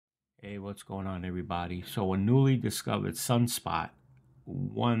Hey, what's going on, everybody? So, a newly discovered sunspot,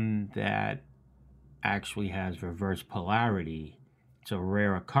 one that actually has reverse polarity, it's a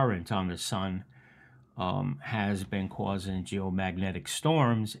rare occurrence on the sun, has been causing geomagnetic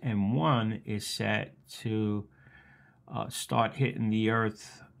storms, and one is set to start hitting the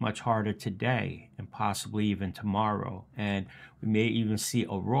Earth much harder today and possibly even tomorrow. And we may even see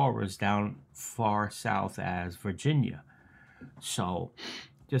auroras down far south as Virginia. So,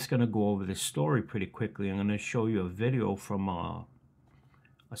 just going to go over this story pretty quickly. I'm going to show you a video from a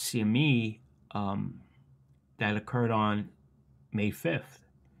CME that occurred on May 5th.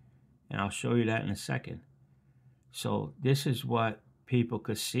 And I'll show you that in a second. So this is what people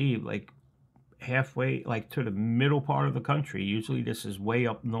could see, like halfway, like to the middle part of the country. Usually this is way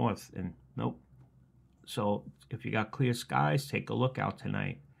up north, and nope. So if you got clear skies, take a look out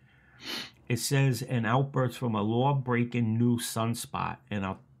tonight. It says an outburst from a law-breaking new sunspot, and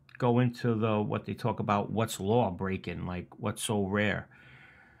I'll go into what they talk about, what's law-breaking, like what's so rare.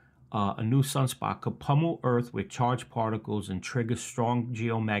 A new sunspot could pummel Earth with charged particles and trigger strong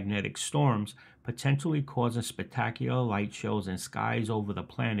geomagnetic storms, potentially causing spectacular light shows in skies over the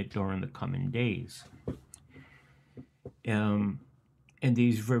planet during the coming days. And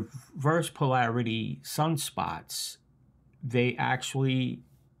these reverse polarity sunspots, they actually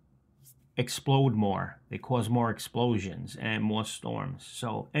explode more. They cause more explosions and more storms.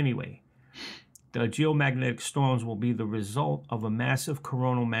 So anyway, the geomagnetic storms will be the result of a massive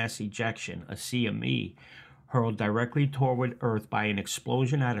coronal mass ejection, a CME, hurled directly toward Earth by an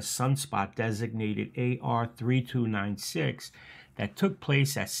explosion at a sunspot designated AR3296 that took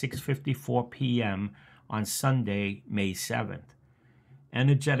place at 6:54 p.m. on Sunday, May 7th.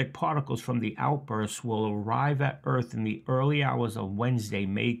 Energetic particles from the outburst will arrive at Earth in the early hours of Wednesday,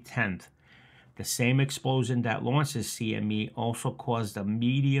 May 10th. The same explosion that launched the CME also caused a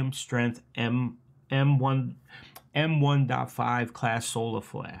medium-strength M1.5 class solar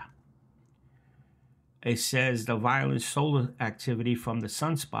flare. It says the violent solar activity from the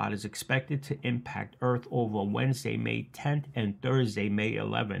sunspot is expected to impact Earth over Wednesday, May 10th and Thursday, May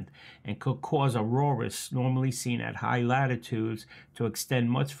 11th, and could cause auroras normally seen at high latitudes to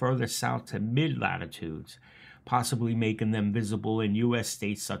extend much further south to mid-latitudes, possibly making them visible in U.S.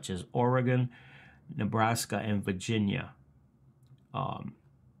 states such as Oregon, Nebraska, and Virginia.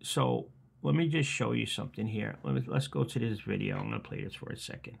 So let me just show you something here. Let's go to this video. I'm going to play this for a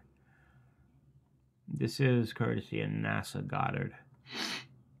second. This is courtesy of NASA Goddard.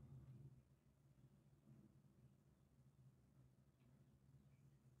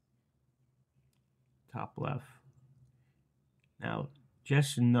 Top left. Now,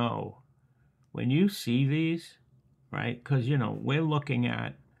 just know, when you see these, right, because, you know, we're looking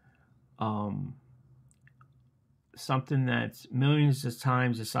at something that's millions of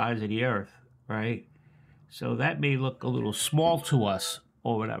times the size of the Earth, right? So that may look a little small to us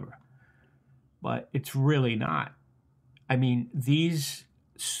or whatever, but it's really not. I mean, these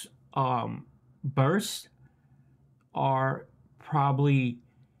bursts are probably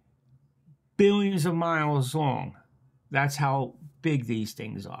billions of miles long. That's how big these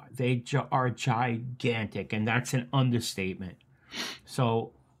things are. They are gigantic, and that's an understatement.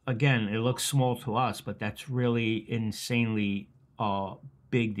 So again, it looks small to us, but that's really insanely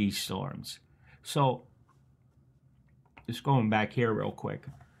big, these storms. So just going back here real quick,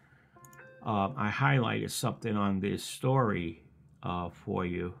 I highlighted something on this story for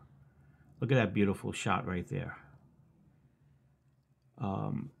you. Look at that beautiful shot right there.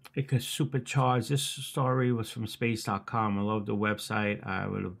 It could supercharge. This story was from space.com. I love the website. I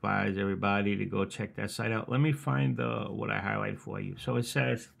would advise everybody to go check that site out. Let me find what I highlighted for you. So it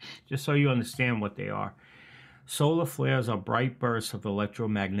says, just so you understand what they are, solar flares are bright bursts of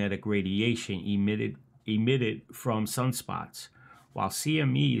electromagnetic radiation emitted from sunspots, while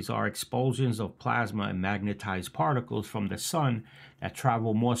CMEs are expulsions of plasma and magnetized particles from the sun that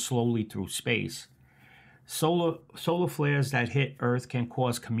travel more slowly through space. Solar flares that hit Earth can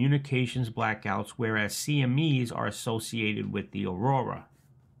cause communications blackouts, whereas CMEs are associated with the aurora.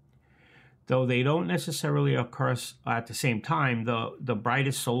 Though they don't necessarily occur at the same time, the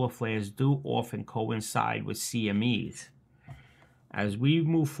brightest solar flares do often coincide with CMEs. As we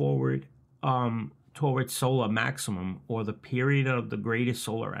move forward towards solar maximum, or the period of the greatest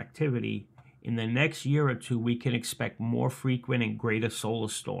solar activity, in the next year or two, we can expect more frequent and greater solar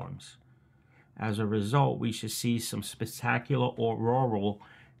storms. As a result, we should see some spectacular auroral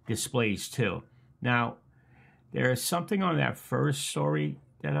displays too. Now, there is something on that first story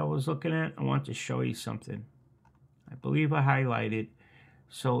that I was looking at. I want to show you something. I believe I highlighted.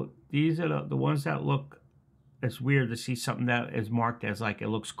 So these are the ones that look it's weird to see something that is marked as like it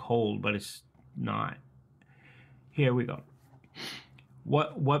looks cold, but it's not. Here we go.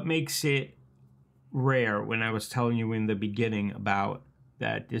 What makes it rare, when I was telling you in the beginning about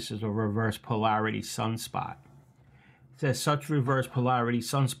that this is a reverse polarity sunspot? It says such reverse polarity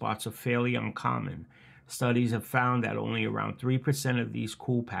sunspots are fairly uncommon. Studies have found that only around 3% of these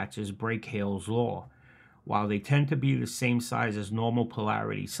cool patches break Hale's law. While they tend to be the same size as normal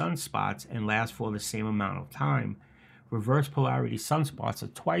polarity sunspots and last for the same amount of time, reverse polarity sunspots are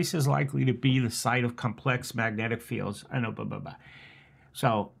twice as likely to be the site of complex magnetic fields. I know, blah, blah, blah.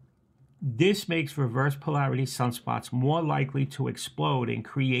 So this makes reverse polarity sunspots more likely to explode and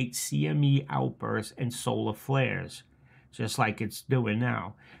create CME outbursts and solar flares, just like it's doing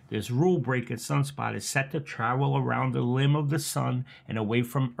now. This rule-breaking sunspot is set to travel around the limb of the sun and away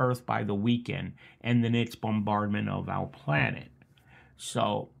from Earth by the weekend, ending its bombardment of our planet.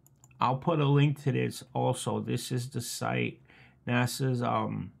 So I'll put a link to this also. This is the site, NASA's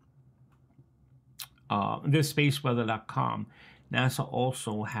this spaceweather.com. NASA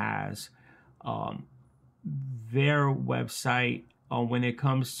also has their website when it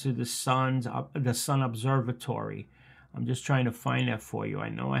comes to the Sun Observatory. I'm just trying to find that for you. I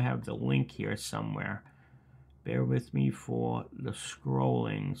know I have the link here somewhere. Bear with me for the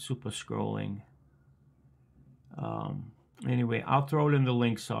scrolling, super scrolling. Anyway, I'll throw it in the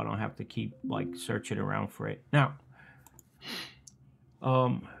link so I don't have to keep like searching around for it. Now,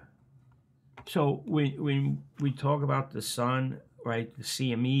 so when we talk about the sun, right, the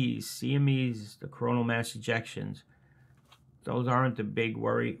CMEs, the coronal mass ejections, those aren't the big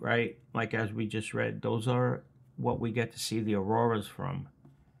worry, right? Like as we just read, those are what we get to see the auroras from.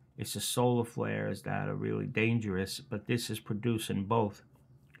 It's the solar flares that are really dangerous, but this is producing both.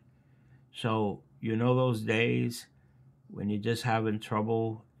 So, you know those days when you're just having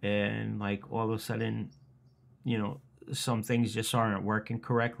trouble and like all of a sudden, you know, some things just aren't working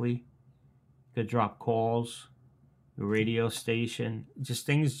correctly? You could drop calls, the radio station, just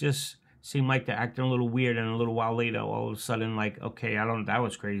things just seem like they're acting a little weird, and a little while later, all of a sudden, like, okay, that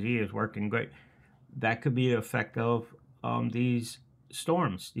was crazy, it's working great. That could be the effect of these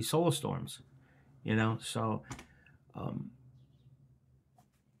storms, these solar storms, you know. So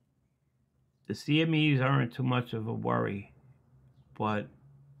the CMEs aren't too much of a worry, but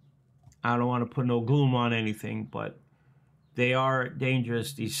I don't want to put no gloom on anything, but they are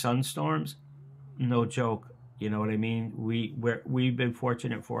dangerous. These sunstorms, no joke. You know what I mean? We've been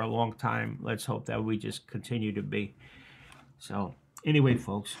fortunate for a long time. Let's hope that we just continue to be. So anyway,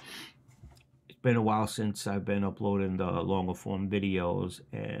 folks, it's been a while since I've been uploading the longer form videos,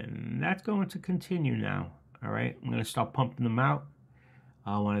 and that's going to continue now. All right, I'm going to start pumping them out.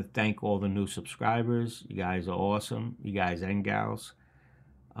 I want to thank all the new subscribers. You guys are awesome, you guys and gals.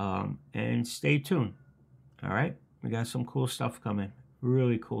 And stay tuned. All right, we got some cool stuff coming,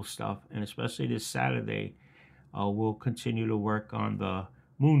 really cool stuff, and especially this Saturday, we'll continue to work on the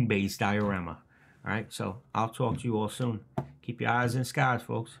moon base diorama. All right, so I'll talk to you all soon. Keep your eyes in the skies,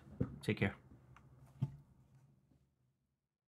 folks. Take care.